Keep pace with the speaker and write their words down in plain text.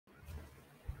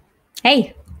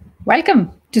Hey,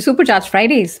 welcome to Supercharged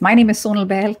Fridays. My name is Sonal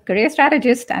Behl, career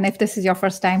strategist. And if this is your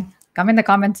first time, come in the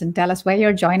comments and tell us where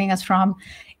you're joining us from.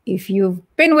 If you've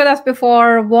been with us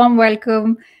before, warm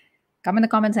welcome. Come in the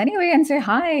comments anyway and say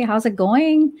hi. How's it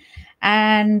going?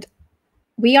 And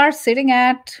we are sitting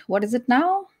at, what is it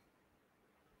now?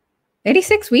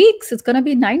 86 weeks. It's going to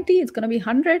be 90. It's going to be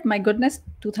 100. My goodness,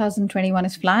 2021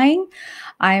 is flying.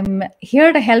 I'm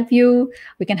here to help you.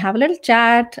 We can have a little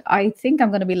chat. I think I'm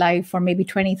going to be live for maybe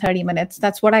 20, 30 minutes.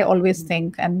 That's what I always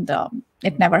think. And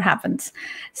it never happens.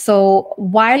 So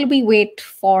while we wait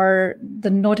for the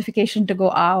notification to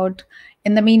go out,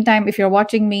 in the meantime, if you're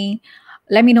watching me,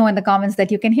 let me know in the comments that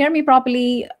you can hear me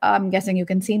properly. I'm guessing you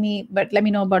can see me, but let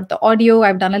me know about the audio.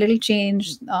 I've done a little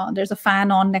change. There's a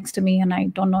fan on next to me, and I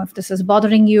don't know if this is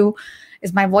bothering you.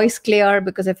 Is my voice clear?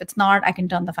 Because if it's not, I can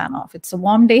turn the fan off. It's a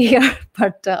warm day here,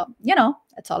 but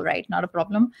it's all right. Not a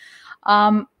problem.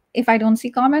 If I don't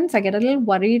see comments, I get a little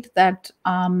worried that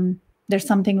there's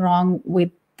something wrong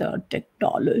with the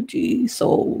technology.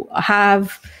 So I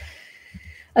have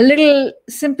a little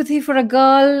sympathy for a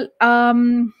girl.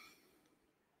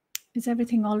 Is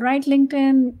everything all right?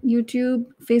 LinkedIn, YouTube,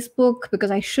 Facebook, because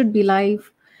I should be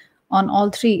live on all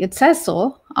three. It says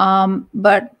so.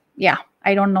 But yeah,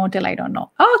 I don't know till I don't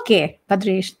know. Okay,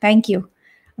 Padresh, thank you.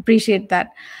 Appreciate that.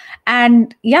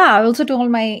 And yeah, I also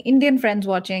told my Indian friends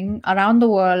watching around the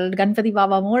world, Ganpati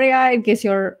Baba Moria, in case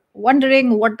you're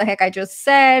wondering what the heck I just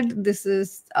said. This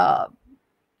is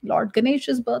Lord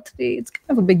Ganesha's birthday. It's kind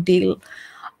of a big deal.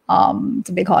 It's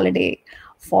a big holiday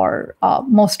for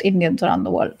most Indians around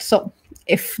the world. So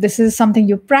if this is something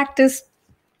you practice,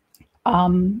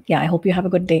 I hope you have a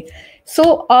good day.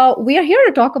 So we are here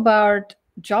to talk about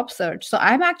job search. So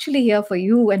I'm actually here for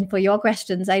you and for your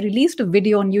questions. I released a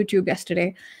video on YouTube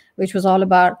yesterday, which was all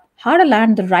about how to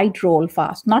land the right role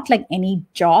fast, not like any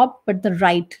job, but the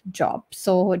right job.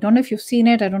 So I don't know if you've seen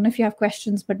it. I don't know if you have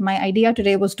questions, but my idea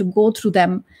today was to go through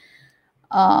them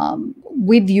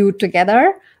with you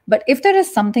together. But if there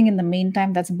is something in the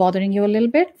meantime that's bothering you a little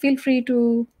bit, feel free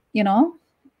to,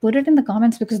 put it in the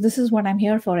comments, because this is what I'm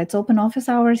here for. It's open office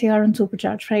hours here on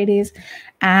Supercharged Fridays,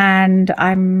 and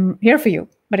I'm here for you.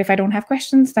 But if I don't have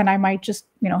questions, then I might just,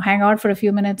 hang out for a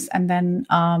few minutes and then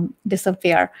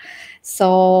disappear.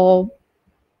 So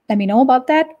let me know about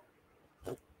that.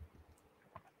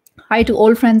 Hi to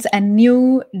old friends and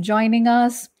new joining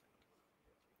us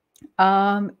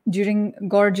during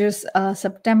gorgeous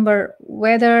September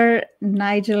weather.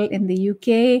 Nigel in the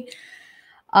UK.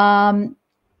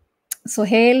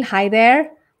 Sohail, hi there.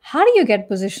 How do you get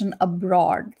position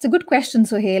abroad? It's a good question,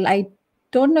 Sohail. I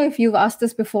don't know if you've asked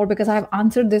this before, because I've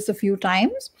answered this a few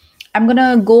times. I'm going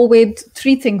to go with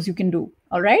 3 things you can do.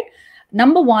 All right.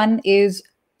 Number 1 is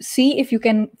see if you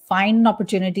can find an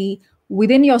opportunity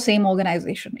within your same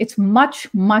organization. It's much,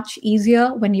 much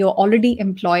easier when you're already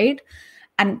employed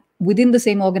and within the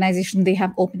same organization, they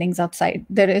have openings outside.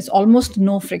 There is almost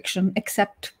no friction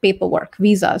except paperwork,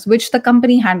 visas, which the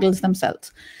company handles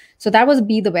themselves. So that would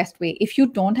be the best way. If you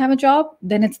don't have a job,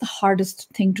 then it's the hardest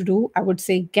thing to do. I would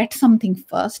say get something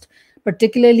first,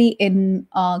 particularly in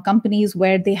companies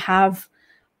where they have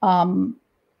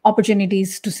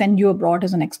opportunities to send you abroad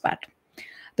as an expat.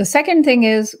 The second thing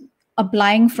is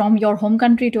applying from your home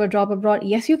country to a job abroad.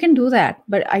 Yes, you can do that,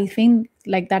 but I think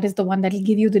like that is the one that will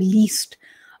give you the least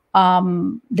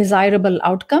desirable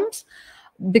outcomes,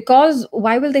 because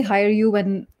why will they hire you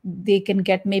when they can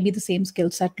get maybe the same skill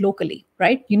set locally,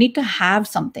 right? You need to have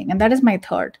something. And that is my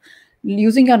third,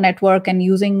 using your network and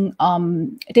using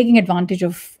taking advantage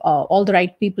of all the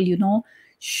right people,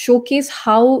 showcase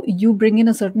how you bring in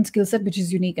a certain skill set which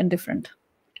is unique and different,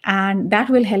 and that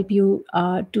will help you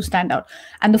to stand out.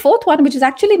 And the fourth one, which is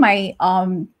actually my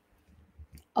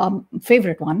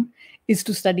favorite one, is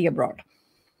to study abroad.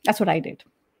 That's what I did.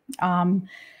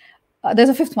 There's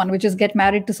a fifth one, which is get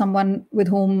married to someone with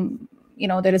whom,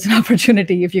 there is an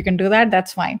opportunity. If you can do that,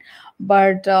 that's fine.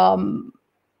 But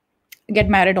get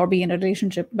married or be in a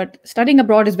relationship. But studying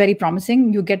abroad is very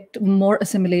promising. You get more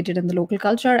assimilated in the local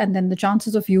culture, and then the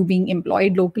chances of you being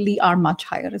employed locally are much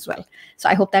higher as well. So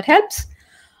I hope that helps.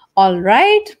 All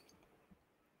right.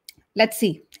 Let's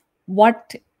see.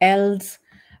 What else?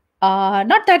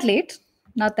 Not that late.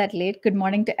 Good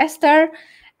morning to Esther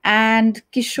and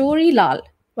Kishori Lal.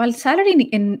 While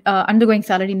undergoing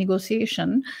salary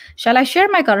negotiation, shall I share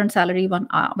my current salary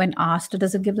when asked?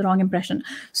 Does it give the wrong impression?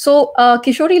 So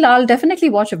Kishori Lal, definitely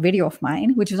watch a video of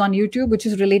mine, which is on YouTube, which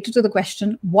is related to the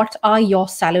question, what are your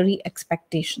salary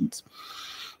expectations?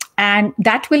 And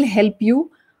that will help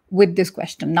you with this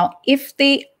question. Now, if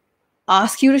they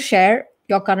ask you to share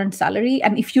your current salary,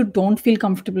 and if you don't feel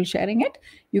comfortable sharing it,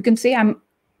 you can say, I'm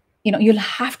you'll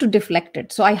have to deflect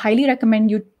it. So I highly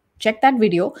recommend you check that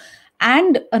video.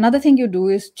 And another thing you do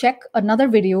is check another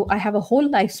video. I have a whole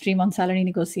live stream on salary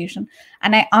negotiation,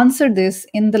 and I answered this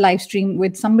in the live stream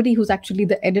with somebody who's actually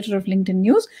the editor of LinkedIn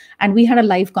News, and we had a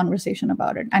live conversation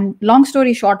about it. And long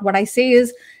story short, what I say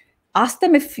is, ask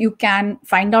them if you can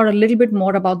find out a little bit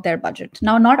more about their budget.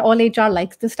 Now, not all HR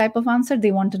likes this type of answer.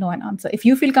 They want to know an answer. If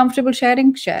you feel comfortable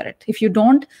sharing, share it. If you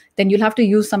don't, then you'll have to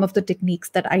use some of the techniques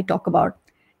that I talk about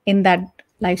in that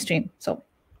live stream. So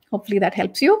hopefully that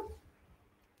helps you.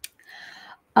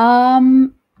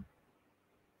 All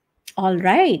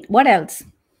right, what else?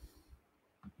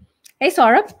 Hey,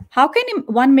 Saurabh, how can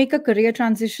one make a career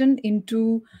transition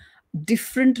into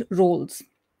different roles?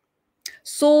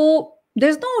 So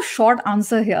there's no short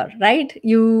answer here, right?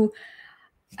 You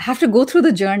have to go through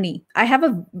the journey. I have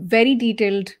a very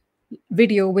detailed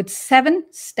video with 7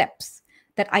 steps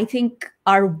that I think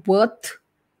are worth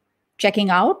checking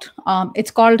out.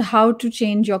 It's called How to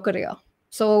Change Your Career.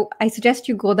 So I suggest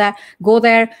you go there,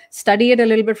 study it a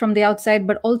little bit from the outside,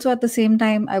 but also at the same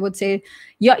time, I would say,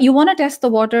 yeah, you want to test the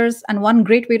waters. And one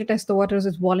great way to test the waters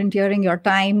is volunteering your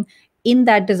time in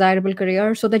that desirable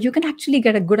career so that you can actually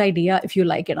get a good idea if you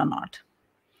like it or not.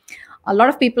 A lot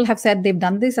of people have said they've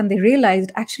done this and they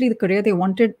realized actually the career they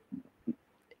wanted,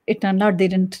 it turned out they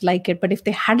didn't like it. But if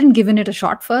they hadn't given it a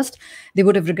shot first, they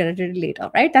would have regretted it later,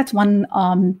 right? That's one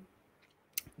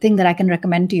thing that I can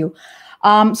recommend to you.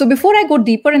 So before I go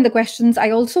deeper in the questions, I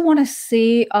also want to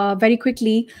say very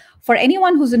quickly, for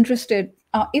anyone who's interested,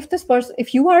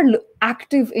 if you are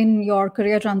active in your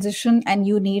career transition and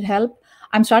you need help,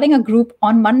 I'm starting a group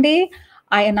on Monday.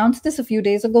 I announced this a few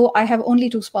days ago. I have only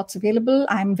 2 spots available.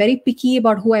 I'm very picky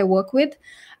about who I work with,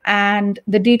 and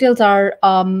the details are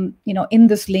in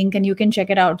this link, and you can check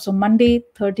it out. So Monday,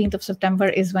 13th of September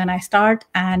is when I start,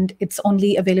 and it's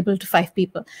only available to 5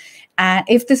 people. And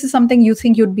if this is something you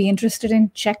think you'd be interested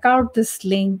in, check out this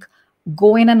link,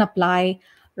 go in and apply,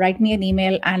 write me an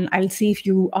email, and I'll see if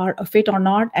you are a fit or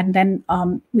not. And then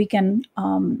we can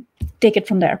take it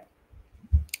from there.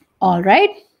 All right.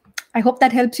 I hope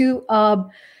that helps you.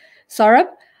 Saurabh,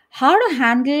 how to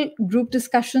handle group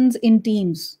discussions in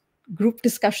teams?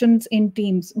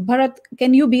 Bharat,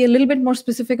 can you be a little bit more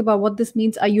specific about what this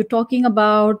means? Are you talking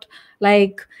about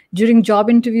like during job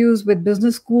interviews with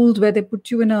business schools where they put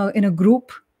you in a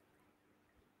group?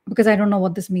 Because I don't know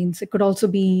what this means. It could also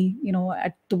be,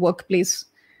 at the workplace,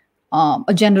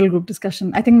 a general group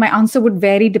discussion. I think my answer would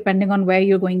vary depending on where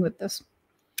you're going with this.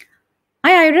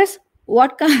 Hi, Iris.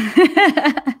 What kind?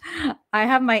 I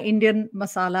have my Indian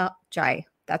masala chai.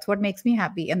 That's what makes me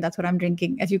happy, and that's what I'm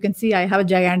drinking. As you can see, I have a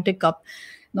gigantic cup.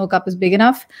 No cup is big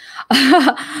enough.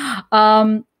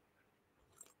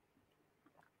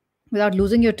 Without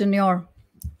losing your tenure,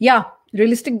 yeah,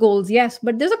 realistic goals, yes,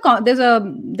 but there's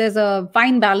a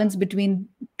fine balance between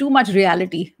too much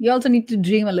reality. You also need to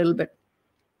dream a little bit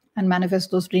and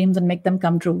manifest those dreams and make them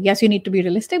come true. Yes, you need to be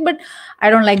realistic, but I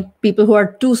don't like people who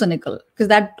are too cynical, because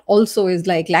that also is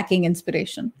like lacking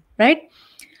inspiration, right?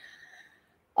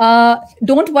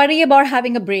 Don't worry about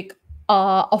having a break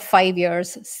of 5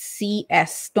 years.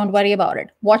 CS, don't worry about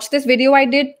it. Watch this video I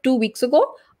did 2 weeks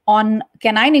ago on,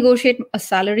 can I negotiate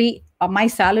my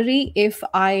salary if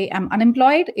I am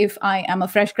unemployed, if I am a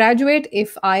fresh graduate,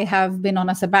 if I have been on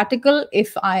a sabbatical,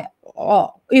 if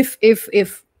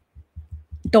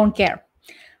don't care.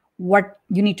 What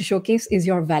you need to showcase is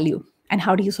your value and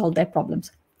how do you solve their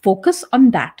problems. Focus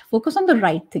on that. Focus on the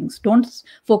right things. Don't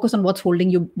focus on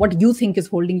what you think is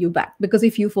holding you back. Because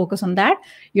if you focus on that,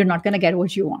 you're not going to get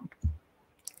what you want.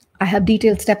 I have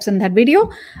detailed steps in that video,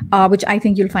 which I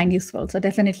think you'll find useful. So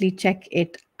definitely check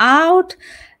it out.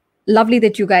 Lovely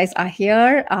that you guys are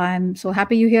here. I'm so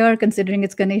happy you're here, considering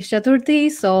it's Ganesh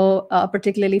Chaturthi. So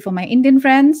particularly for my Indian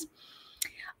friends.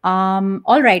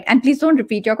 All right. And please don't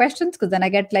repeat your questions, because then I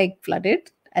get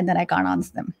flooded and then I can't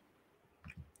answer them.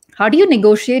 How do you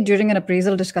negotiate during an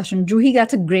appraisal discussion? Juhi,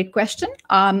 that's a great question.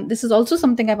 This is also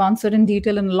something I've answered in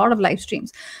detail in a lot of live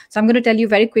streams. So I'm going to tell you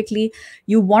very quickly.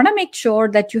 You want to make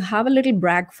sure that you have a little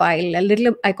brag file,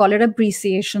 I call it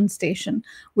appreciation station,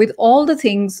 with all the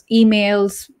things,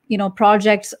 emails,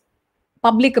 projects,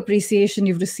 public appreciation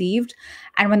you've received.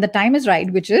 And when the time is right,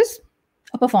 which is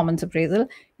a performance appraisal,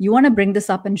 you want to bring this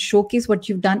up and showcase what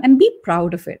you've done and be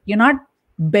proud of it. You're not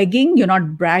begging, you're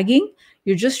not bragging,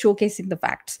 you're just showcasing the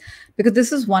facts, because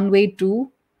this is one way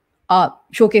to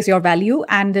showcase your value,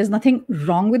 and there's nothing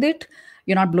wrong with it.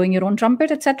 You're not blowing your own trumpet,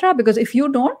 etc. Because if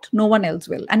you don't, no one else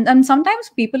will. And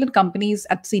sometimes people in companies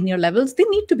at senior levels, they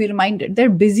need to be reminded. They're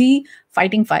busy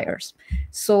fighting fires.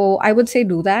 So I would say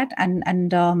do that. And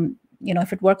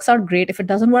if it works out, great. If it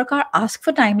doesn't work out, ask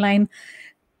for timeline.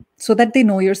 so that they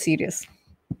know you're serious.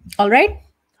 All right.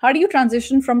 How do you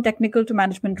transition from technical to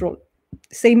management role?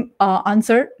 Same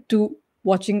answer to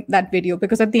watching that video,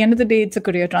 because at the end of the day, it's a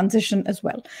career transition as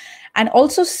well. And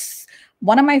also,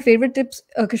 one of my favorite tips,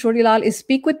 Kishori Lal, is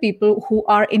speak with people who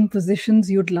are in positions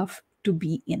you'd love to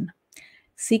be in.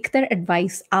 Seek their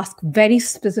advice, ask very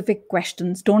specific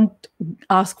questions. Don't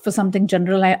ask for something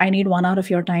general. I need 1 hour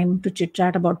of your time to chit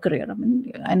chat about career. I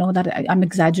mean, I know that I'm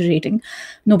exaggerating.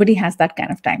 Nobody has that kind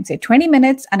of time. Say 20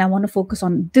 minutes and I want to focus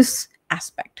on this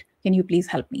aspect. Can you please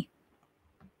help me?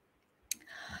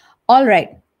 All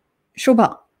right,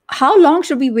 Shobha, how long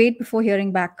should we wait before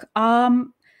hearing back?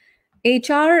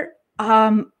 HR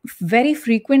very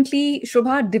frequently,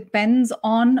 Shobha, depends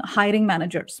on hiring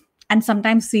managers and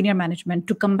sometimes senior management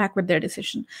to come back with their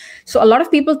decision. So a lot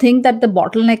of people think that the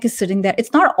bottleneck is sitting there.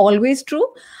 It's not always true,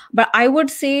 but I would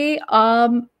say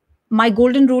my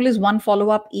golden rule is 1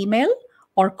 follow-up email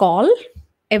or call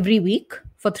every week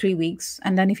for 3 weeks.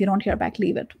 And then if you don't hear back,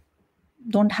 leave it.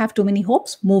 Don't have too many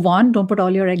hopes, move on. Don't put all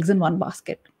your eggs in one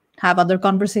basket. Have other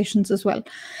conversations as well.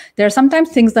 There are sometimes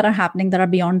things that are happening that are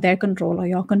beyond their control or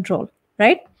your control,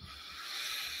 right?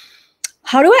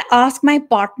 How do I ask my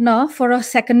partner for a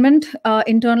secondment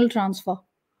internal transfer?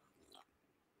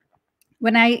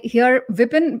 When I hear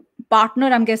Vipin partner,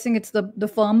 I'm guessing it's the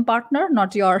firm partner,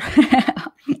 not your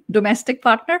domestic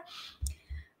partner.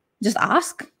 Just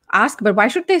ask, but why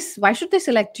should they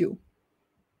select you?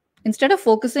 Instead of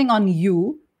focusing on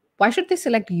you, why should they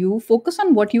select you? Focus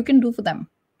on what you can do for them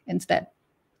instead.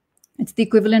 It's the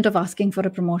equivalent of asking for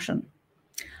a promotion.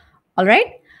 All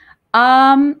right.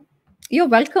 You're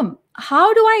welcome.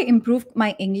 How do I improve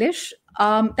my English?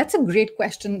 That's a great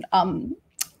question.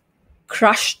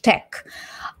 Crush Tech.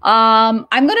 I'm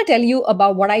going to tell you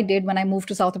about what I did when I moved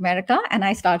to South America and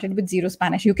I started with 0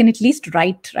 Spanish. You can at least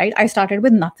write, right? I started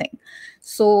with nothing.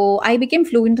 So I became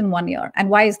fluent in 1 year. And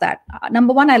why is that?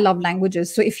 Number one, I love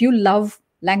languages. So if you love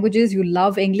languages, you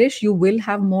love English, you will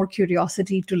have more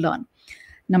curiosity to learn.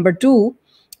 Number two,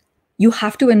 you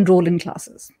have to enroll in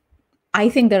classes. I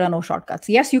think there are no shortcuts.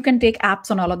 Yes, you can take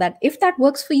apps and all of that. If that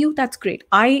works for you, that's great.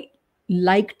 I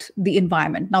liked the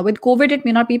environment. Now with COVID, it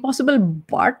may not be possible,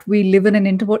 but we live in an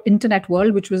internet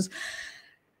world, which was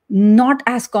not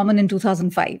as common in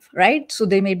 2005, right? So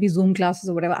there may be Zoom classes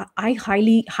or whatever. I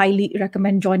highly, highly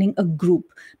recommend joining a group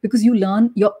because you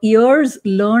learn, your ears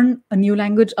learn a new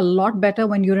language a lot better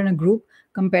when you're in a group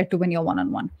compared to when you're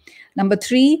one-on-one. Number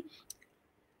three,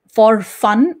 for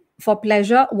fun, for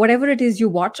pleasure, whatever it is you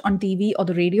watch on TV or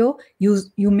the radio,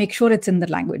 you make sure it's in the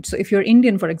language. So if you're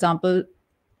Indian, for example,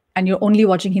 and you're only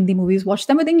watching Hindi movies, watch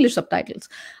them with English subtitles.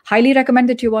 Highly recommend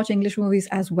that you watch English movies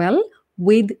as well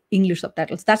with English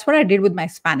subtitles. That's what I did with my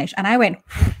Spanish. And I went,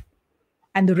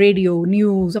 and the radio,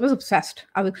 news, I was obsessed.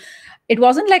 It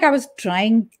wasn't like I was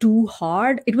trying too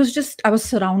hard. It was just, I was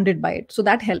surrounded by it. So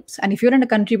that helps. And if you're in a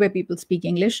country where people speak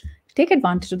English, take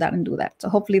advantage of that and do that. So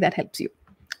hopefully that helps you.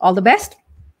 All the best.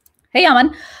 Hey,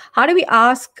 Aman, how do we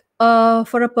ask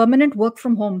for a permanent work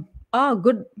from home?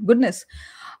 Goodness.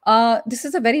 This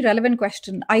is a very relevant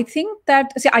question. I think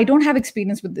that, see, I don't have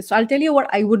experience with this. So I'll tell you what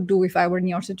I would do if I were in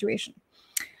your situation.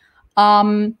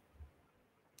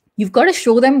 You've got to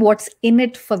show them what's in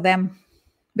it for them,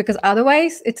 because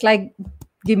otherwise it's like,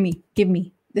 give me.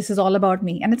 This is all about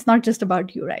me. And it's not just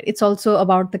about you, right? It's also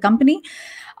about the company.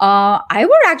 I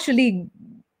would actually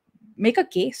make a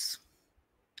case.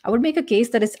 I would make a case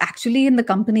that it's actually in the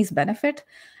company's benefit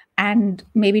and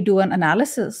maybe do an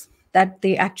analysis that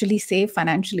they actually save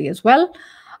financially as well.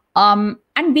 And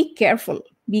be careful.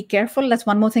 Be careful. That's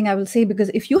one more thing I will say, because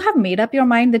if you have made up your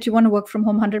mind that you want to work from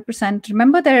home 100%,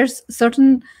 remember there's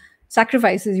certain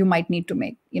sacrifices you might need to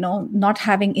make, not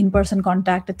having in-person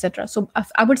contact, etc. So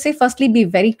I would say, firstly, be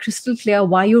very crystal clear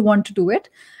why you want to do it.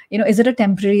 Is it a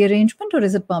temporary arrangement or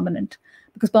is it permanent?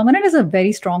 Because permanent is a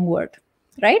very strong word,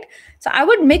 right? So I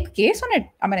would make a case on it.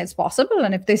 I mean, it's possible.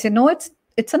 And if they say no, it's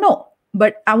a no.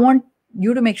 But I want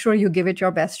you to make sure you give it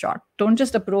your best shot. Don't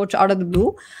just approach out of the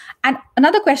blue. And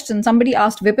another question, somebody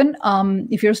asked, Vipin,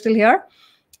 if you're still here,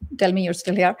 tell me you're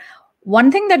still here.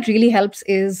 One thing that really helps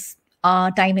is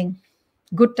timing,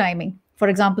 good timing. For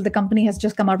example, the company has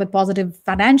just come out with positive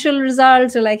financial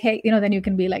results. You're like, hey, then you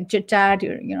can be like chit chat,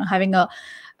 you're having a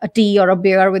tea or a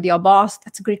beer with your boss.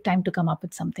 That's a great time to come up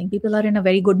with something. People are in a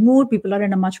very good mood. People are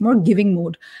in a much more giving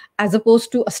mood as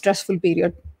opposed to a stressful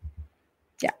period.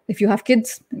 Yeah, if you have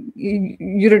kids,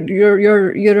 you're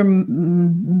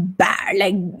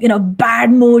bad,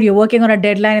 bad mood. You're working on a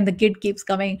deadline and the kid keeps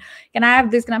coming. Can I have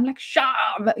this? And I'm like, shut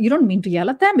up. You don't mean to yell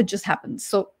at them. It just happens.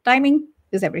 So timing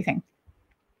is everything.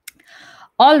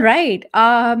 All right.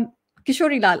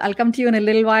 Kishori Lal, I'll come to you in a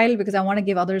little while because I want to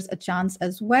give others a chance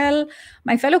as well.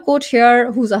 My fellow coach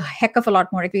here, who's a heck of a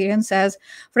lot more experienced, says,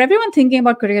 for everyone thinking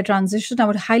about career transition, I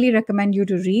would highly recommend you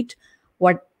to read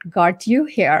What Got You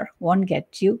Here Won't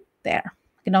Get You There.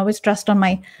 You can always trust on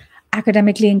my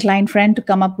academically inclined friend to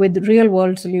come up with real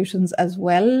world solutions as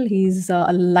well. He's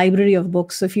a library of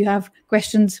books. So if you have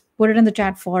questions, put it in the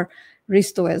chat for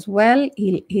Risto as well.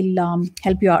 He'll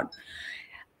help you out.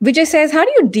 Vijay says, how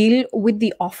do you deal with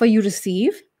the offer you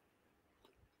receive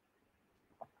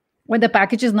when the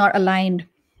package is not aligned?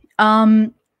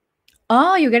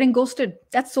 You're getting ghosted.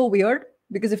 That's so weird,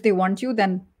 because if they want you,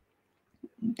 then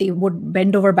they would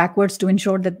bend over backwards to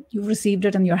ensure that you've received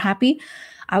it and you're happy.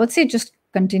 I would say just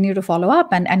continue to follow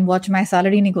up and watch my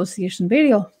salary negotiation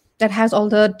video that has all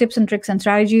the tips and tricks and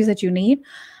strategies that you need,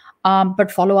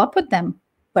 but follow up with them.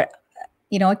 But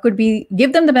it could be,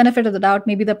 give them the benefit of the doubt.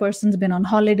 Maybe the person's been on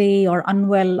holiday or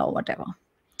unwell or whatever.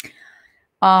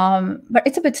 But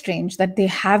it's a bit strange that they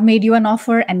have made you an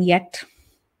offer and yet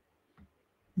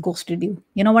ghosted you.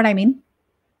 You know what I mean?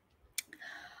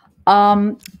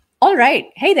 All right.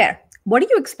 Hey there. What do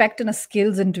you expect in a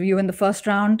skills interview in the first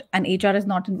round and HR is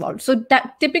not involved? So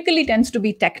that typically tends to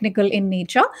be technical in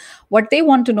nature. What they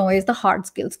want to know is the hard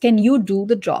skills. Can you do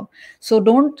the job? So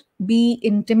don't be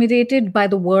intimidated by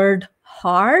the word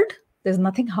hard. There's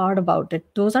nothing hard about it.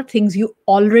 Those are things you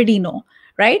already know,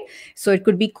 right? So it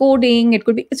could be coding,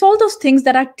 it's all those things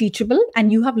that are teachable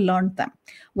and you have learned them,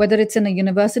 whether it's in a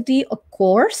university, a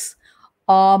course,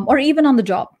 or even on the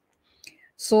job.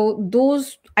 So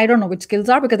those, I don't know which skills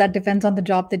are, because that depends on the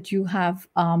job that you have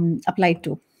applied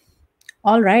to.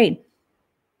 All right.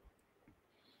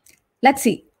 Let's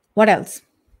see. What else?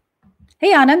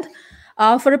 Hey, Anand.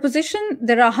 For a position,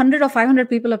 there are 100 or 500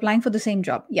 people applying for the same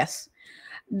job. Yes.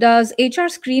 Does HR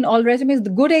screen all resumes? The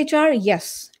good HR?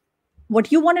 Yes.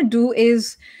 What you want to do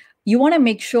is you want to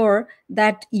make sure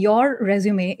that your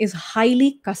resume is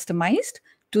highly customized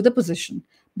to the position.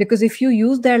 Because if you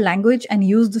use their language and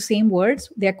use the same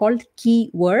words, they're called key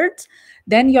words,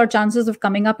 then your chances of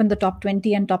coming up in the top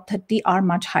 20 and top 30 are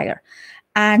much higher.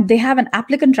 And they have an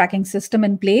applicant tracking system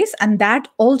in place, and that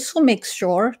also makes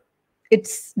sure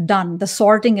it's done, the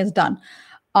sorting is done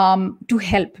to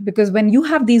help. Because when you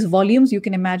have these volumes, you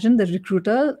can imagine the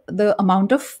recruiter, the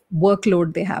amount of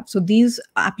workload they have. So these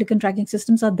applicant tracking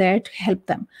systems are there to help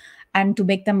them and to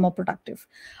make them more productive.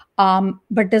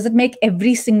 But does it make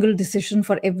every single decision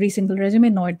for every single resume?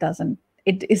 No, it doesn't.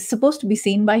 It is supposed to be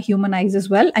seen by human eyes as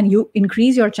well. And you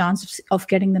increase your chance of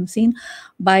getting them seen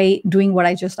by doing what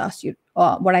I just asked you,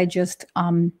 what I just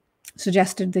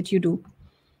suggested that you do.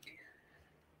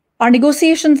 Are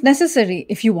negotiations necessary?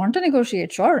 If you want to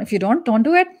negotiate, sure. If you don't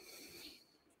do it.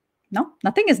 No,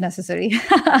 nothing is necessary.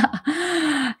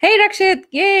 Hey, Rakshit.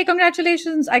 Yay,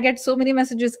 congratulations. I get so many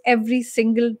messages every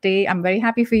single day. I'm very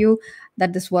happy for you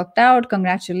that this worked out.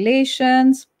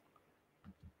 Congratulations.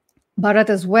 Bharat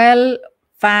as well.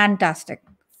 Fantastic.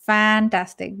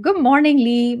 Fantastic. Good morning,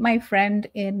 Lee, my friend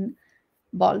in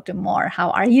Baltimore. How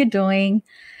are you doing?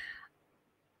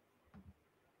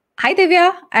 Hi,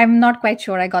 Divya. I'm not quite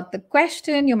sure I got the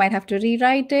question. You might have to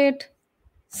rewrite it.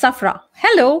 Safra.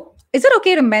 Hello. Is it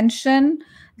okay to mention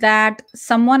that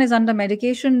someone is under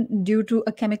medication due to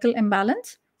a chemical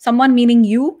imbalance? Someone meaning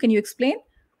you. Can you explain?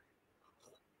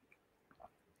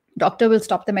 Doctor will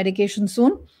stop the medication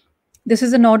soon. This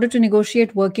is in order to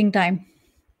negotiate working time.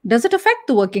 Does it affect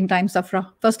the working time,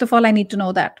 Safra? First of all, I need to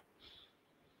know that.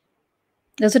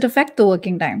 Does it affect the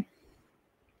working time?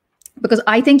 Because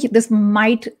I think this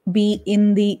might be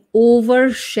in the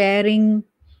oversharing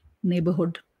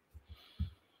neighborhood.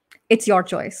 It's your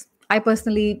choice. I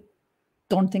personally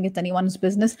don't think it's anyone's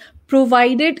business,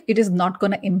 provided it is not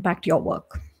going to impact your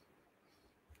work.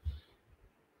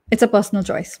 It's a personal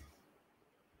choice.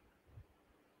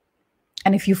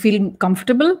 And if you feel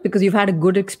comfortable because you've had a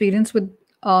good experience with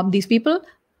these people,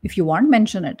 if you want,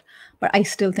 mention it. But I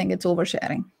still think it's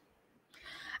oversharing.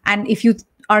 And if you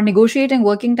are negotiating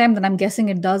working time, then I'm guessing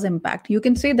it does impact. You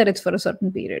can say that it's for a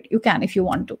certain period. You can if you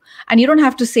want to. And you don't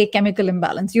have to say chemical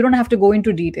imbalance. You don't have to go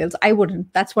into details. I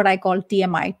wouldn't. That's what I call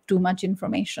TMI, too much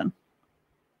information.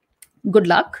 Good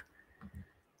luck.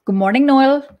 Good morning,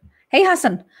 Noel. Hey,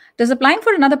 Hassan. Does applying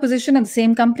for another position in the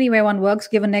same company where one works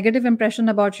give a negative impression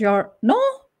about your...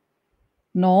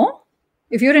 No.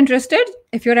 If you're interested,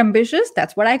 if you're ambitious,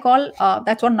 that's what I call,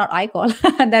 that's what not I call,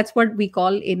 that's what we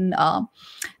call in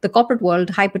the corporate world,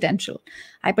 high potential.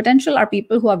 High potential are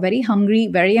people who are very hungry,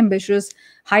 very ambitious,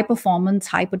 high performance,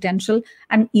 high potential,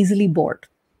 and easily bored.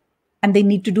 And they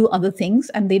need to do other things,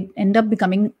 and they end up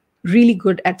becoming really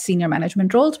good at senior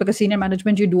management roles, because senior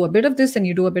management, you do a bit of this and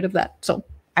you do a bit of that. So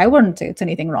I wouldn't say it's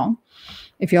anything wrong.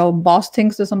 If your boss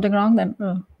thinks there's something wrong, then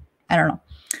I don't know.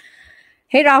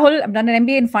 Hey, Rahul, I've done an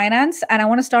MBA in finance and I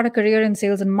want to start a career in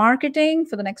sales and marketing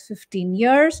for the next 15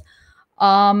 years.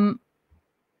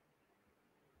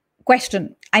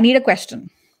 Question. I need a question.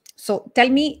 So tell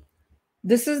me,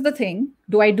 this is the thing.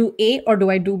 Do I do A or do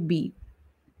I do B?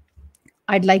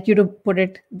 I'd like you to put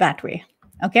it that way.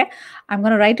 Okay. I'm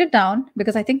going to write it down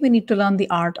because I think we need to learn the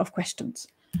art of questions.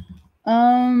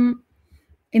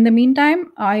 In the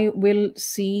meantime, I will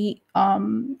see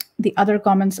the other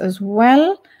comments as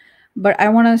well. But I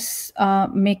want to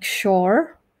make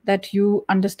sure that you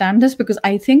understand this because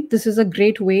I think this is a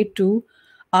great way to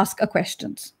ask a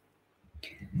questions.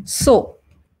 So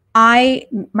my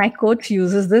coach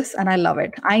uses this and I love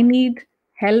it. I need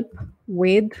help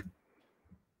with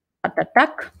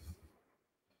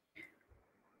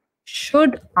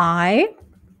should I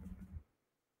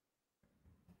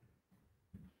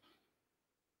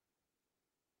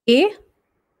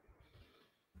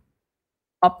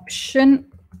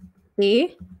option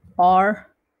A or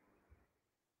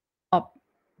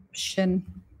option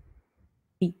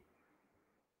B?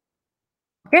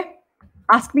 Okay.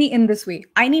 Ask me in this way.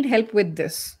 I need help with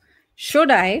this.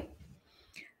 Should I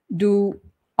do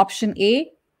option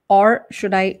A or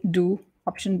should I do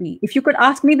option B? If you could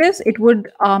ask me this, it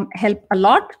would help a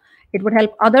lot. It would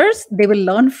help others. They will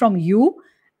learn from you.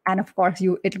 And of course,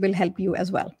 it will help you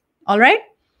as well. All right.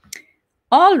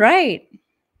 All right.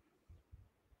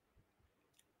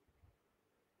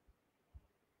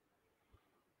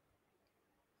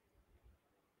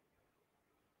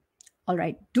 All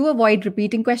right. Do avoid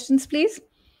repeating questions, please.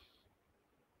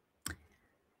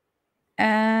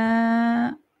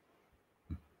 Hi,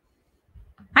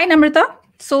 Namrata.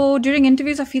 So during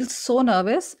interviews, I feel so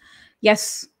nervous.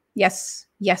 Yes, yes,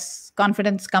 yes.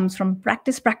 Confidence comes from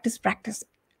practice, practice, practice.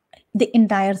 The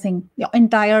entire thing, your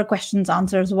entire questions,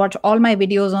 answers. Watch all my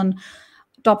videos on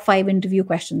top 5 interview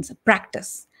questions.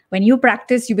 Practice. When you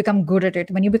practice, you become good at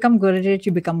it. When you become good at it,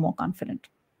 you become more confident.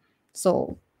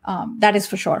 So that is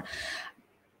for sure.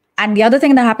 And the other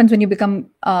thing that happens when you become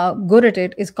good at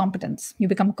it is competence. You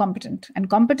become competent. And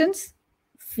competence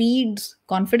feeds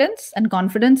confidence and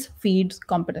confidence feeds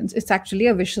competence. It's actually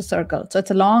a vicious circle. So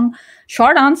it's a long,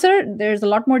 short answer. There's a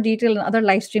lot more detail in other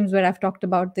live streams where I've talked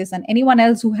about this. And anyone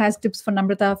else who has tips for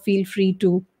Namrata, feel free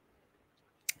to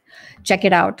check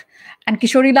it out. And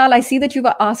Kishori Lal, I see that you've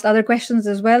asked other questions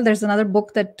as well. There's another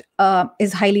book that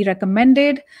is highly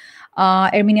recommended.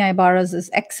 Erminia Ibarra's is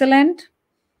excellent.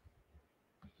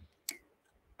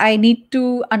 I need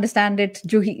to understand it.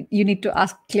 Juhi, you need to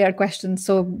ask clear questions.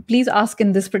 So please ask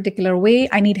in this particular way.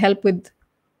 I need help with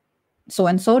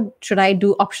so-and-so. Should I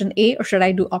do option A or should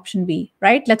I do option B?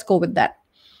 Right? Let's go with that.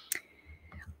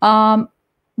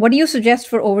 What do you suggest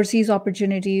for overseas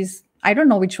opportunities? I don't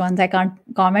know which ones. I can't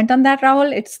comment on that,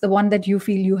 Rahul. It's the one that you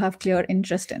feel you have clear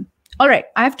interest in. All right.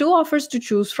 I have 2 offers to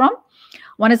choose from.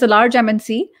 One is a large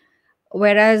MNC,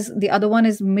 whereas the other one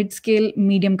is mid-scale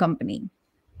medium company.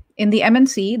 In the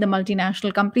MNC, the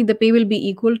multinational company, the pay will be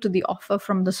equal to the offer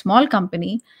from the small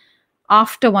company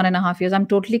after 1.5 years. I'm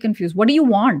totally confused. What do you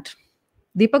want?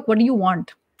 Deepak, what do you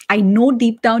want? I know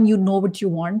deep down you know what you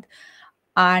want.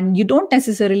 And you don't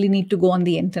necessarily need to go on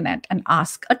the internet and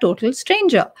ask a total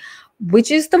stranger,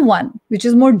 which is the one which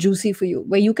is more juicy for you,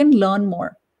 where you can learn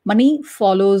more. Money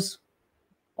follows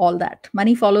all that.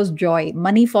 Money follows joy.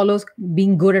 Money follows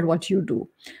being good at what you do.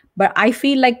 But I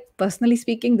feel like, personally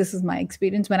speaking, this is my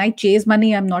experience. When I chase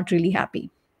money, I'm not really happy.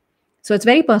 So it's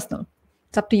very personal.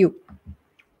 It's up to you.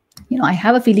 You know, I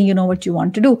have a feeling you know what you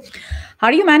want to do. How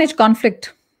do you manage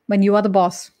conflict when you are the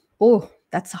boss? Oh,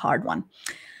 that's a hard one.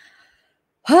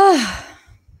 You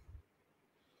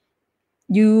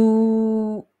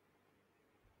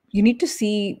need to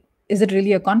see, is it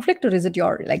really a conflict or is it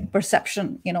your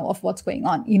perception, of what's going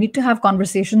on? You need to have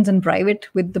conversations in private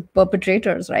with the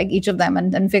perpetrators, right? Each of them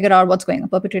and figure out what's going on.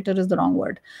 Perpetrator is the wrong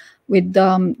word. With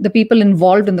the people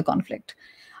involved in the conflict.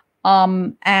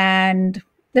 And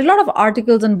there are a lot of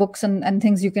articles and books and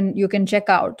things you can check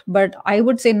out. But I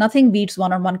would say nothing beats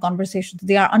one-on-one conversations.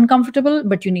 They are uncomfortable,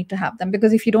 but you need to have them.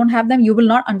 Because if you don't have them, you will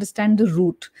not understand the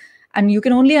root. And you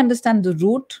can only understand the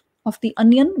root of the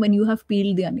onion when you have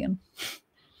peeled the onion.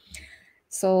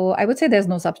 So I would say there's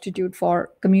no substitute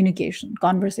for communication,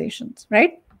 conversations,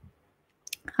 right?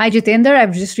 Hi, Jitendra.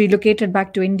 I've just relocated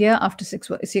back to India after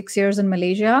 6 years in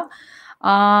Malaysia.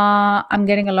 I'm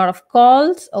getting a lot of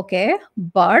calls. Okay.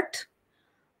 But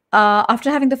after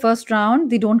having the first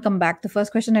round, they don't come back. The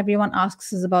first question everyone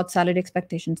asks is about salary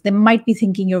expectations. They might be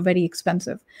thinking you're very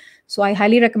expensive. So I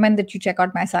highly recommend that you check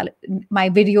out my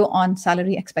video on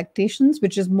salary expectations,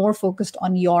 which is more focused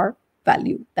on your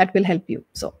value. That will help you.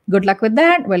 So good luck with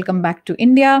that. Welcome back to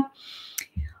India.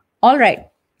 All right.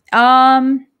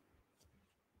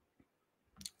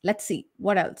 Let's see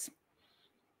what else.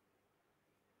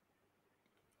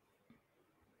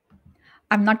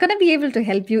 I'm not going to be able to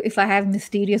help you if I have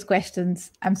mysterious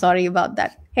questions. I'm sorry about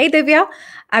that. Hey, Divya,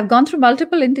 I've gone through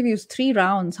multiple interviews, 3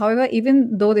 rounds. However,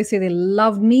 even though they say they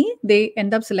love me, they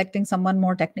end up selecting someone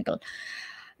more technical.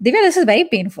 Divya, this is very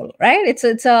painful, right? It's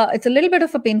a little bit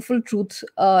of a painful truth,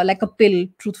 like a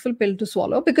truthful pill to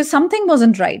swallow, because something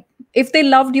wasn't right. If they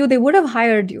loved you, they would have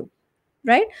hired you,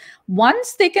 right?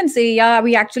 Once they can say, yeah,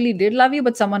 we actually did love you,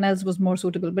 but someone else was more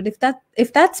suitable. But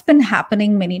if that's been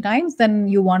happening many times, then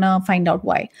you want to find out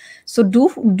why. So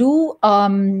do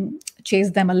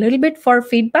chase them a little bit for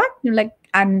feedback, like,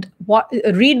 and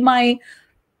read my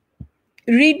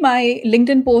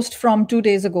LinkedIn post from 2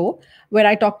 days ago, where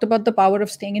I talked about the power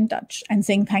of staying in touch and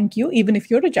saying thank you, even if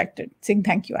you're rejected. Saying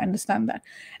thank you, I understand that,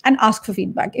 and ask for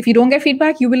feedback. If you don't get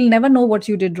feedback, you will never know what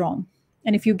you did wrong.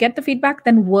 And if you get the feedback,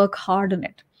 then work hard on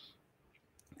it.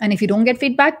 And if you don't get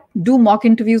feedback, do mock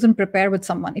interviews and prepare with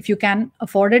someone. If you can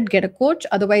afford it, get a coach.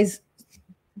 Otherwise,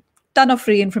 ton of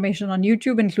free information on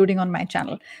YouTube, including on my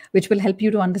channel, which will help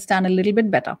you to understand a little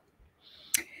bit better.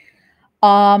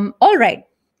 All right.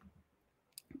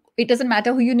 It doesn't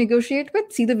matter who you negotiate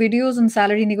with. See the videos on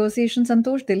salary negotiation,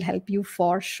 Santosh. They'll help you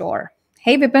for sure.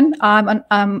 Hey, Vipin,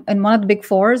 I'm in one of the big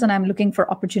fours, and I'm looking for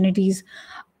opportunities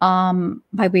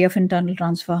by way of internal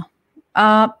transfer.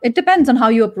 It depends on how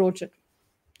you approach it.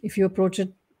 If you approach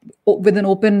it with an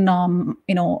open,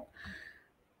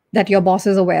 that your boss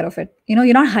is aware of it.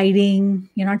 You're not hiding,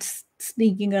 you're not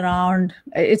sneaking around.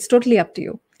 It's totally up to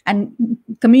you. And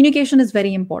communication is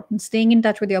very important. Staying in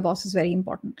touch with your boss is very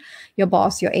important. Your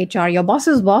boss, your HR, your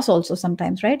boss's boss also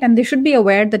sometimes, right? And they should be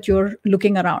aware that you're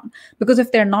looking around, because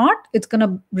if they're not, it's going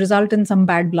to result in some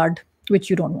bad blood, which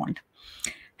you don't want.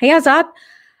 Hey, Azad,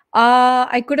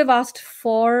 I could have asked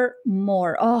for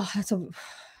more. Oh, it's a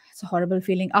horrible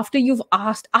feeling. After you've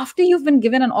been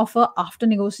given an offer after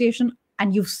negotiation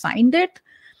and you've signed it,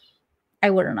 I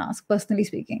wouldn't ask, personally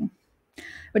speaking.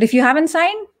 But if you haven't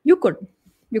signed, you could.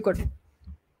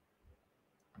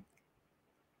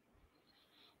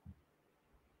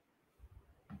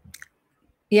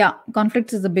 Yeah,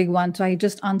 conflicts is a big one. So I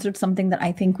just answered something that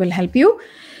I think will help you.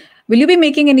 Will you be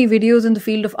making any videos in the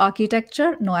field of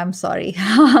architecture? No, I'm sorry.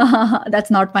 That's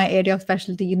not my area of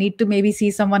specialty. You need to maybe see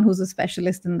someone who's a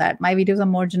specialist in that. My videos are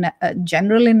more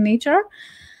general in nature.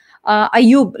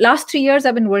 Ayub, last 3 years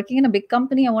I've been working in a big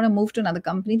company. I want to move to another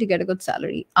company to get a good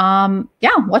salary.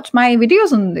 Yeah, watch my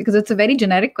videos on, because it's a very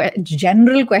general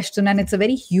question, and it's a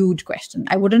very huge question.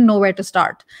 I wouldn't know where to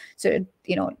start. So,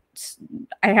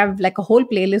 I have like a whole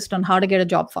playlist on how to get a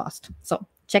job fast. So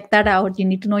check that out. You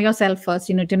need to know yourself first.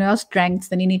 You need to know your strengths.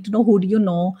 Then you need to know who do you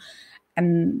know,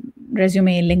 and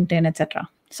resume, LinkedIn, etc.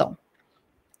 So,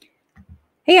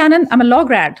 hey, Anand, I'm a law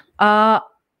grad.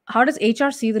 How does HR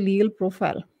see the legal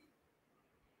profile?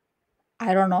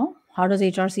 I don't know. How does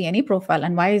HR see any profile,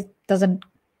 and why doesn't?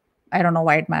 I don't know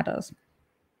why it matters.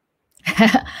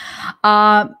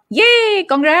 Yay!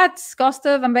 Congrats,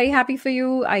 Kostav. I'm very happy for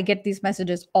you. I get these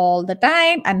messages all the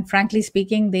time, and frankly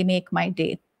speaking, they make my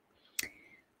day.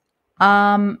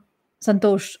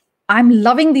 Santosh, I'm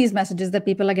loving these messages that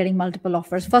people are getting multiple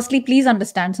offers. Firstly, please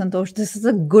understand, Santosh, this is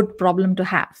a good problem to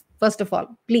have. First of all,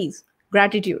 please,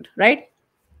 gratitude, right?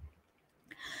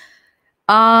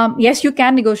 Yes, you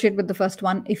can negotiate with the first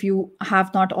one if you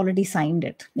have not already signed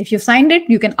it. If you've signed it,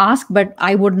 you can ask, but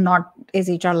I would not, as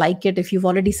HR, like it if you've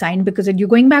already signed, because if you're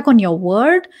going back on your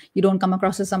word, you don't come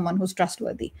across as someone who's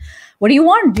trustworthy. What do you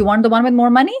want? Do you want the one with more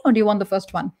money, or do you want the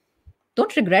first one?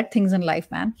 Don't regret things in life,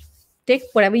 man. Take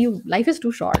whatever life is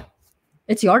too short.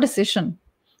 It's your decision.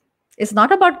 It's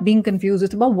not about being confused.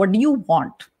 It's about what do you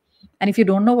want? And if you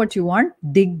don't know what you want,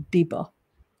 dig deeper,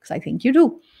 because I think you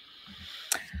do.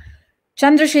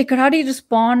 Chandrasekhar, how do you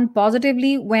respond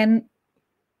positively when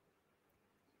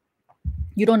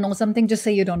you don't know something? Just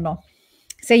say you don't know.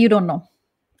 Say you don't know.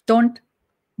 Don't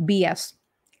BS.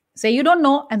 Say you don't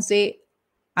know and say,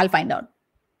 I'll find out.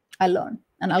 I'll learn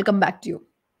and I'll come back to you.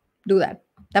 Do that.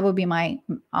 That would be my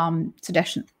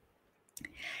suggestion.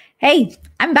 Hey,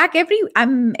 I'm back every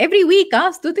week,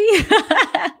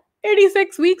 Stuti.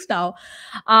 86 weeks now.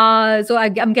 So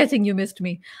I'm guessing you missed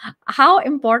me. How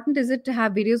important is it to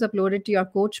have videos uploaded to your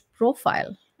coach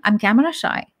profile? I'm camera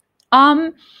shy.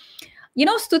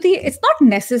 Stuti, it's not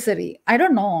necessary. I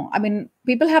don't know. I mean,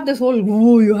 people have this whole,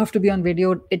 you have to be on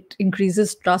video. It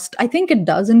increases trust. I think it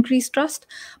does increase trust,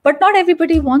 but not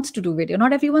everybody wants to do video.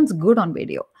 Not everyone's good on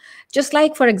video. Just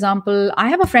like, for example, I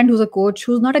have a friend who's a coach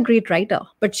who's not a great writer,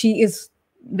 but she is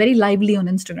very lively on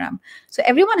Instagram. So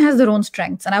everyone has their own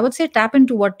strengths. And I would say tap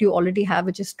into what you already have,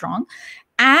 which is strong.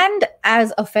 And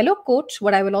as a fellow coach,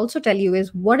 what I will also tell you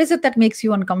is, what is it that makes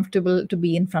you uncomfortable to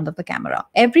be in front of the camera?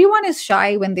 Everyone is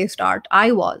shy when they start.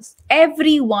 I was.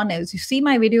 Everyone is. You see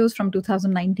my videos from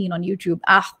 2019 on YouTube.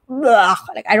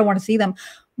 Like I don't want to see them,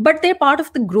 but they're part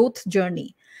of the growth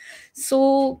journey.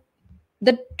 So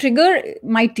the trigger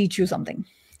might teach you something.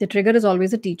 The trigger is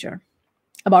always a teacher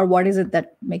about what is it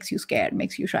that makes you scared,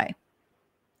 makes you shy.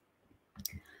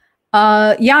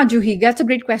 Yeah, Juhi, that's a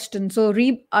great question. So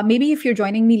maybe if you're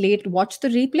joining me late, watch the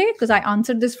replay because I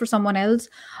answered this for someone else.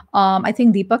 I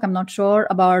think Deepak, I'm not sure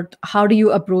about how do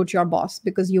you approach your boss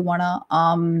because you want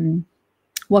to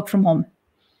work from home.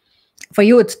 For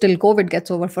you, it's still COVID gets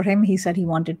over. For him, he said he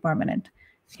wanted permanent.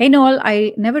 Hey, Noel,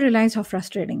 I never realized how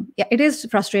frustrating. Yeah, it is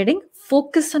frustrating.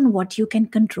 Focus on what you can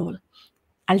control.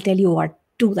 I'll tell you what,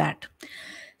 do that.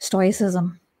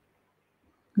 Stoicism.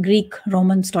 Greek,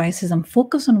 Roman Stoicism,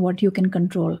 focus on what you can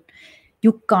control.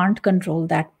 You can't control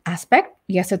that aspect.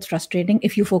 Yes, it's frustrating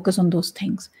if you focus on those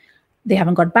things. They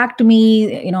haven't got back to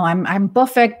me. You know, I'm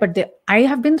perfect, but I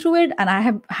have been through it and I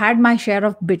have had my share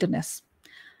of bitterness.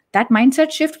 That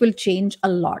mindset shift will change a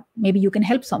lot. Maybe you can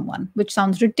help someone, which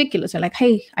sounds ridiculous. You're like,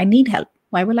 hey, I need help.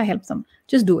 Why will I help them?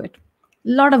 Just do it. A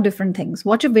lot of different things.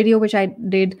 Watch a video which I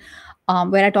did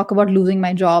where I talk about losing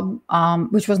my job,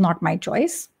 which was not my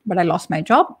choice, but I lost my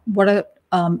job. What are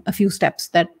a few steps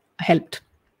that helped?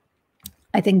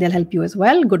 I think they'll help you as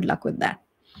well. Good luck with that.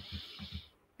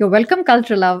 You're welcome,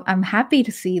 Culture Love. I'm happy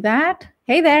to see that.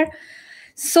 Hey there.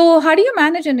 So how do you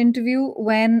manage an interview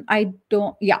when I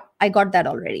don't? Yeah, I got that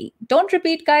already. Don't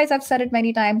repeat, guys. I've said it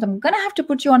many times. I'm going to have to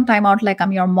put you on timeout like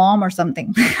I'm your mom or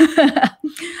something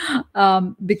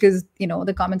because, you know,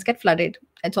 the comments get flooded.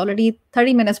 It's already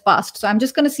 30 minutes past. So I'm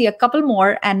just going to see a couple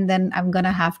more and then I'm going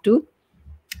to have to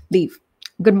leave.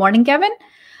 Good morning, Kevin.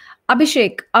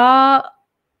 Abhishek.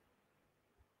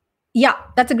 Yeah,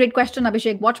 that's a great question,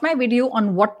 Abhishek. Watch my video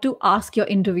on what to ask your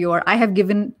interviewer. I have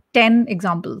given 10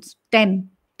 examples. 10.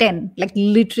 Like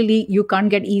literally, you can't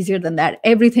get easier than that.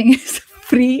 Everything is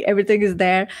free. Everything is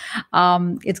there.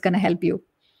 It's going to help you.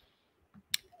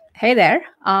 Hey there.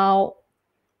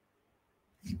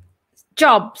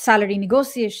 Job, salary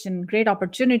negotiation, great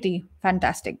opportunity.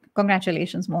 Fantastic.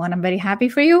 Congratulations, Mohan. I'm very happy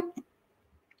for you.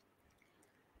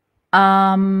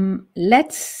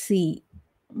 Let's see.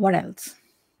 What else?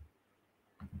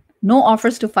 No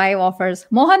offers to 5 offers.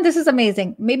 Mohan, this is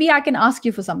amazing. Maybe I can ask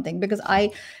you for something because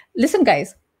listen,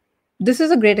 guys, this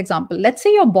is a great example. Let's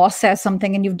say your boss says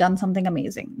something and you've done something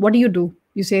amazing. What do?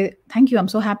 You say, thank you, I'm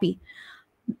so happy.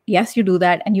 Yes, you do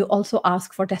that. And you also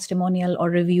ask for testimonial or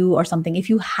review or something. If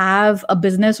you have a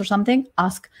business or something,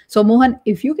 ask. So Mohan,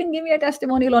 if you can give me a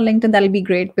testimonial on LinkedIn, that'll be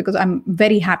great because I'm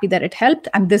very happy that it helped.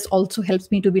 And this also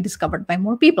helps me to be discovered by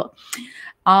more people.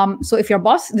 So if your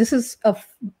boss, this is a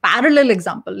parallel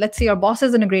example. Let's say your boss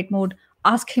is in a great mood,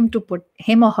 ask him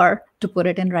or her to put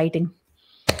it in writing.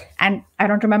 And I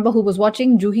don't remember who was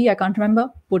watching, Juhi, I can't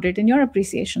remember. Put it in your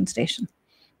appreciation station.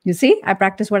 You see, I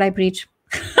practice what I preach.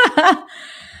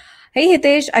 Hey,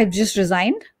 Hitesh, I've just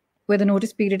resigned with a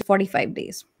notice period of 45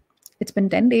 days. It's been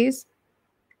 10 days.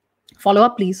 Follow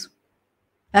up, please.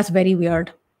 That's very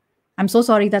weird. I'm so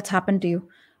sorry that's happened to you.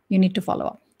 You need to follow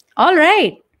up. All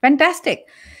right. Fantastic.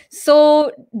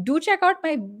 So do check out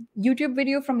my YouTube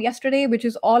video from yesterday, which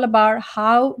is all about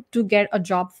how to get a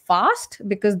job fast,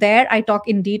 because there I talk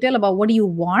in detail about what do you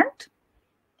want,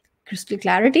 crystal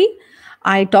clarity.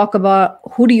 I talk about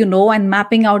who do you know and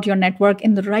mapping out your network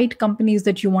in the right companies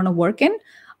that you want to work in.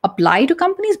 Apply to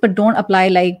companies, but don't apply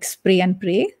like spray and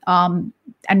pray. And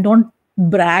don't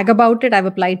brag about it. I've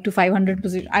applied to 500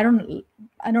 positions. I don't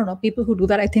know. People who do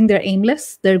that, I think they're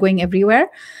aimless. They're going everywhere.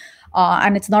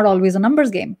 And it's not always a numbers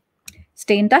game.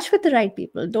 Stay in touch with the right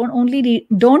people. Don't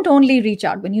only reach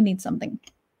out when you need something.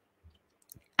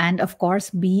 And of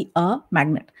course, be a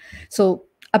magnet. So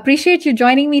appreciate you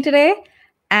joining me today.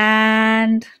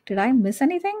 And did I miss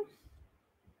anything?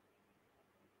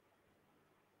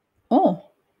 Oh,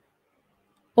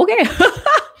 okay.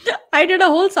 I did a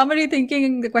whole summary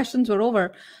thinking the questions were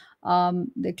over.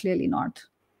 They're clearly not.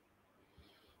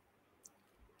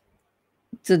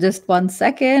 So just 1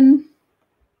 second.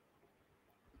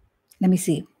 Let me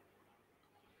see.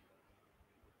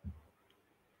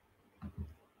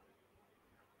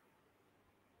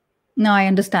 No, I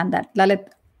understand that. Lalit,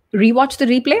 rewatch the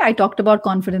replay. I talked about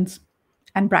confidence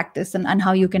and practice and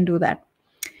how you can do that.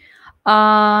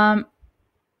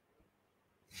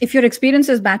 If your experience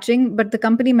is matching, but the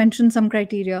company mentioned some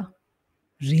criteria.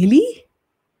 Really?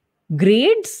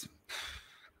 Grades?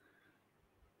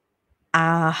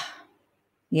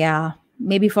 Yeah,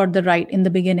 maybe for the right in the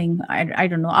beginning. I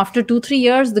don't know. After 2-3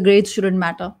 years, the grades shouldn't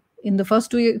matter. In the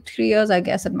first 2-3 years, I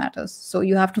guess it matters. So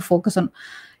you have to focus on,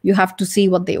 you have to see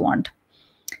what they want.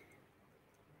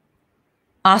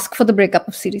 Ask for the breakup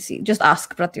of CDC. Just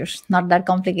ask, Pratyush. Not that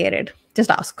complicated.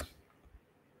 Just ask.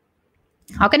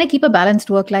 How can I keep a balanced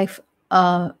work life?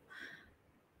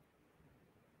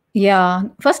 Yeah,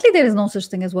 firstly, there is no such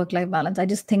thing as work life balance. I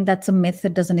just think that's a myth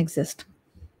that doesn't exist.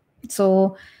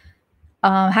 So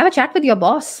have a chat with your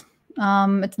boss.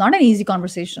 It's not an easy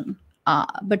conversation,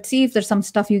 but see if there's some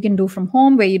stuff you can do from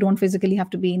home where you don't physically have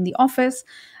to be in the office,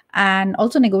 and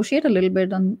also negotiate a little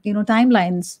bit on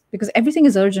timelines, because everything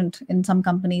is urgent in some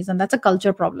companies, and that's a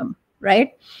culture problem,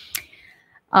 right?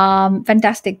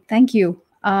 Fantastic, thank you.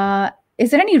 Is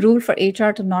there any rule for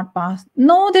HR to not pass?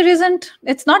 No, there isn't.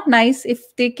 It's not nice.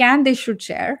 If they can, they should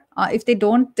share. If they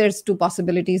don't, there's two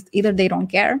possibilities. Either they don't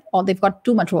care, or they've got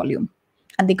too much volume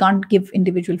and they can't give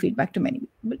individual feedback to many.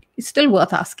 But it's still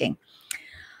worth asking.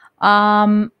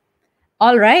 All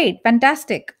right,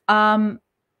 fantastic. I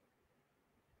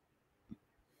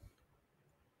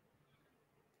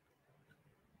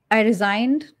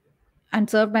resigned and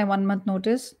served my 1 month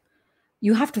notice.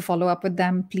 You have to follow up with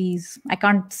them, please. I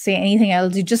can't say anything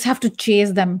else. You just have to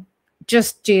chase them.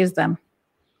 Just chase them.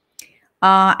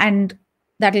 And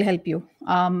that'll help you.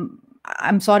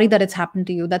 I'm sorry that it's happened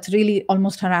to you. That's really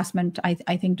almost harassment, I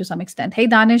think, to some extent. Hey,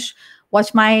 Danish,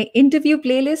 watch my interview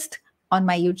playlist on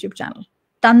my YouTube channel.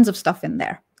 Tons of stuff in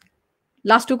there.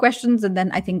 Last 2 questions, and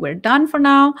then I think we're done for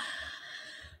now.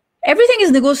 Everything is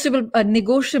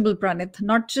negotiable, Pranit,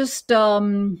 not just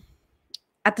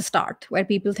at the start, where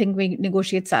people think we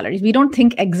negotiate salaries. We don't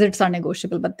think exits are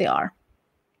negotiable, but they are.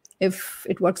 If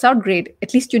it works out, great.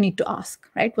 At least you need to ask,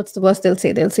 right? What's the worst they'll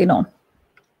say? They'll say no.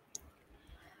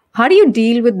 How do you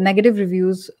deal with negative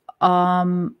reviews?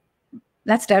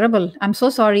 That's terrible. I'm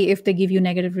so sorry if they give you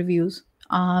negative reviews.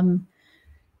 You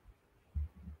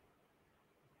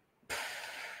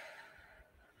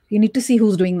need to see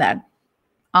who's doing that.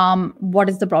 What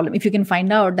is the problem? If you can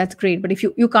find out, that's great. But if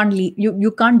you can't leave,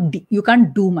 you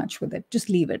can't do much with it. Just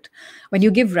leave it. When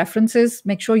you give references,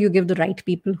 make sure you give the right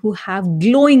people who have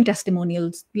glowing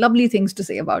testimonials, lovely things to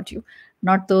say about you,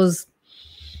 not those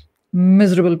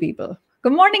miserable people.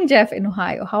 Good morning, Jeff in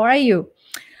Ohio. How are you?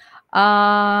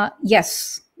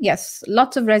 Yes,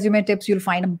 lots of resume tips. You'll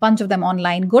find a bunch of them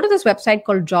online. Go to this website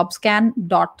called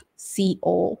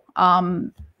jobscan.co.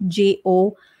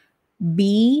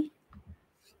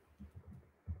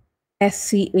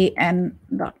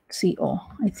 JOBSCAN.co.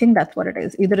 I think that's what it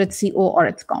is. Either it's CO or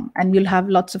it's com. And you'll have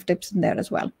lots of tips in there as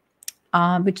well,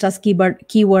 which does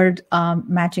keyword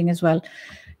matching as well.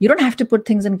 You don't have to put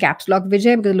things in caps lock,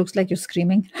 Vijay, because it looks like you're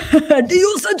screaming. Do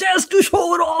you suggest to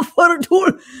show an offer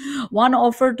to one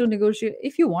offer to negotiate?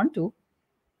 If you want to,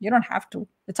 you don't have to.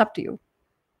 It's up to you.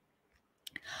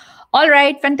 All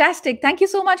right, fantastic. Thank you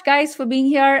so much, guys, for being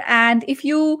here. And if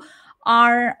you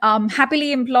are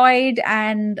happily employed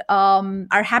and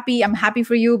are happy, I'm happy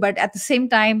for you. But at the same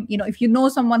time, if you know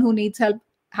someone who needs help,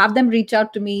 have them reach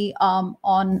out to me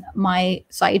on my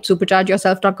site,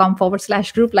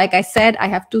 superchargeyourself.com/group. Like I said, I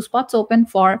have 2 spots open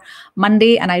for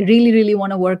Monday, and I really, really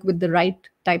want to work with the right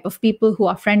type of people who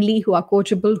are friendly, who are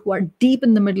coachable, who are deep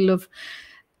in the middle of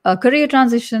a career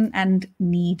transition and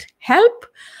need help.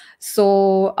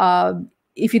 So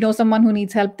if you know someone who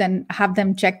needs help, then have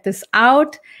them check this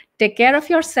out. Take care of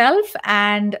yourself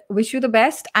and wish you the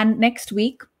best. And next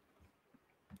week,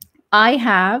 I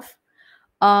have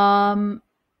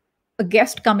a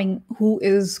guest coming who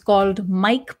is called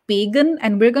Mike Pagan,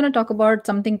 and we're going to talk about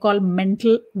something called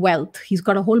mental wealth. He's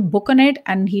got a whole book on it,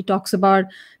 and he talks about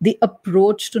the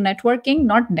approach to networking,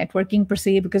 not networking per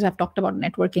se, because I've talked about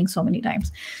networking so many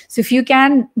times. So if you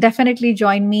can, definitely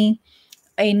join me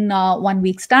in 1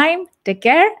 week's time. Take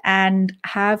care and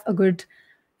have a good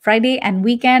Friday and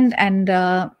weekend, and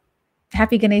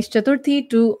happy Ganesh Chaturthi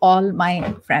to all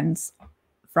my friends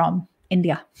from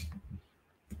India.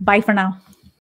 Bye for now.